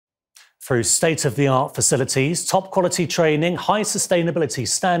Through state-of-the-art facilities, top-quality training, high sustainability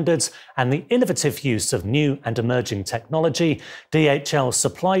standards and the innovative use of new and emerging technology, DHL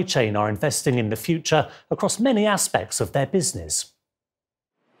Supply Chain are investing in the future across many aspects of their business.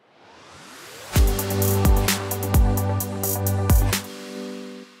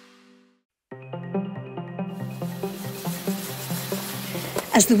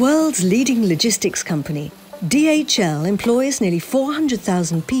 As the world's leading logistics company, DHL employs nearly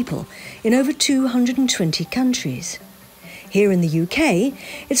 400,000 people in over 220 countries. Here in the UK,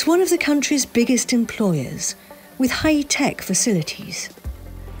 it's one of the country's biggest employers, with high-tech facilities.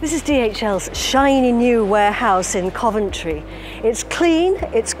 This is DHL's shiny new warehouse in Coventry. It's clean,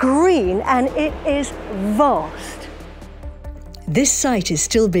 it's green, and it is vast. This site is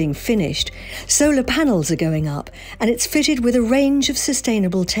still being finished. Solar panels are going up, and it's fitted with a range of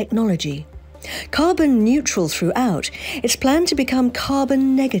sustainable technology. Carbon neutral throughout, it's planned to become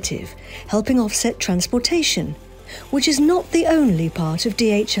carbon negative, helping offset transportation, which is not the only part of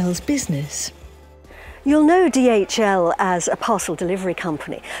DHL's business. You'll know DHL as a parcel delivery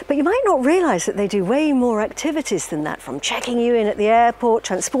company, but you might not realise that they do way more activities than that, from checking you in at the airport,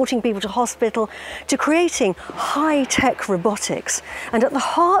 transporting people to hospital, to creating high-tech robotics. And at the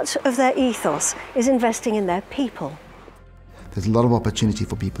heart of their ethos is investing in their people. There's a lot of opportunity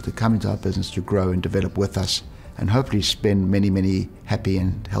for people to come into our business to grow and develop with us and hopefully spend many, many happy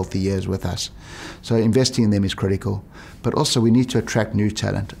and healthy years with us. So investing in them is critical, but also we need to attract new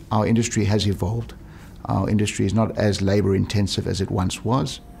talent. Our industry has evolved. Our industry is not as labour intensive as it once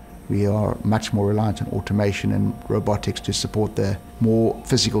was. We are much more reliant on automation and robotics to support the more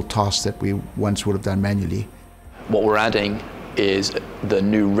physical tasks that we once would have done manually. What we're adding is the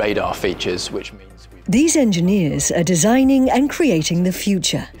new radar features, which means these engineers are designing and creating the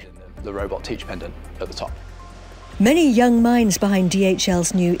future. The robot teach pendant at the top. Many young minds behind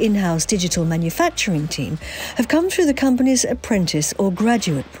DHL's new in-house digital manufacturing team have come through the company's apprentice or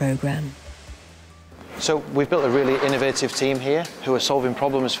graduate programme. So we've built a really innovative team here who are solving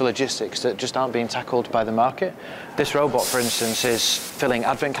problems for logistics that just aren't being tackled by the market. This robot, for instance, is filling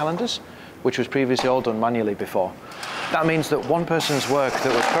advent calendars, which was previously all done manually before. That means that one person's work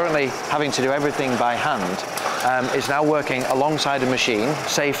that was currently having to do everything by hand is now working alongside a machine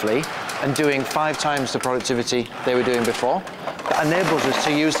safely and doing 5 times the productivity they were doing before. That enables us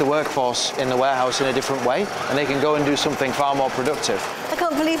to use the workforce in the warehouse in a different way, and they can go and do something far more productive. I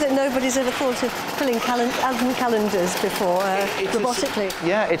can't believe that nobody's ever thought of filling advent calendars before robotically.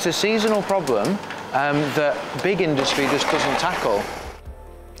 Yeah, it's a seasonal problem that big industry just doesn't tackle.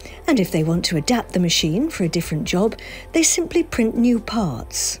 And if they want to adapt the machine for a different job, they simply print new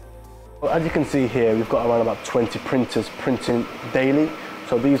parts. Well, as you can see here, we've got around about 20 printers printing daily.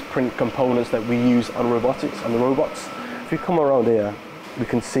 So these print components that we use on robotics and the robots. If you come around here, we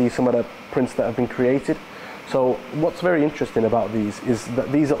can see some of the prints that have been created. So what's very interesting about these is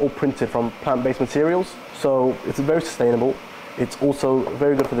that these are all printed from plant-based materials. So it's very sustainable. It's also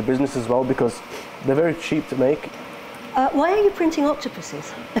very good for the business as well because they're very cheap to make. Why are you printing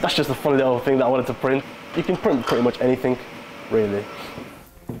octopuses? That's just a funny little thing that I wanted to print. You can print pretty much anything, really.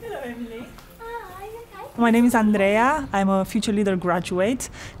 Hello, Emily. Hi, okay. My name is Andrea. I'm a Future Leader graduate,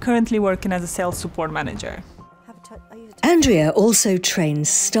 currently working as a sales support manager. Andrea also trains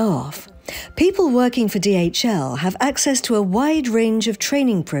staff. People working for DHL have access to a wide range of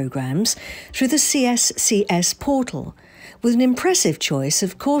training programmes through the CSCS portal, with an impressive choice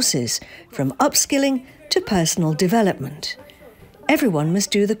of courses, from upskilling to personal development. Everyone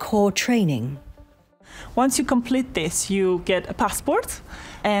must do the core training. Once you complete this, you get a passport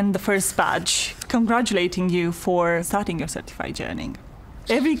and the first badge congratulating you for starting your certified journey.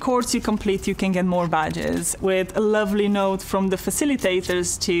 Every course you complete, you can get more badges, with a lovely note from the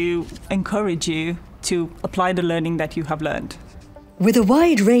facilitators to encourage you to apply the learning that you have learned. With a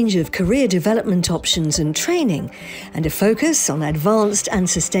wide range of career development options and training, and a focus on advanced and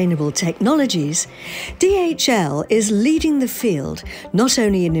sustainable technologies, DHL is leading the field not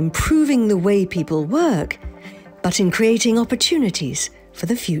only in improving the way people work, but in creating opportunities for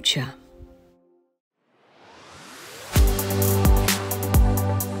the future.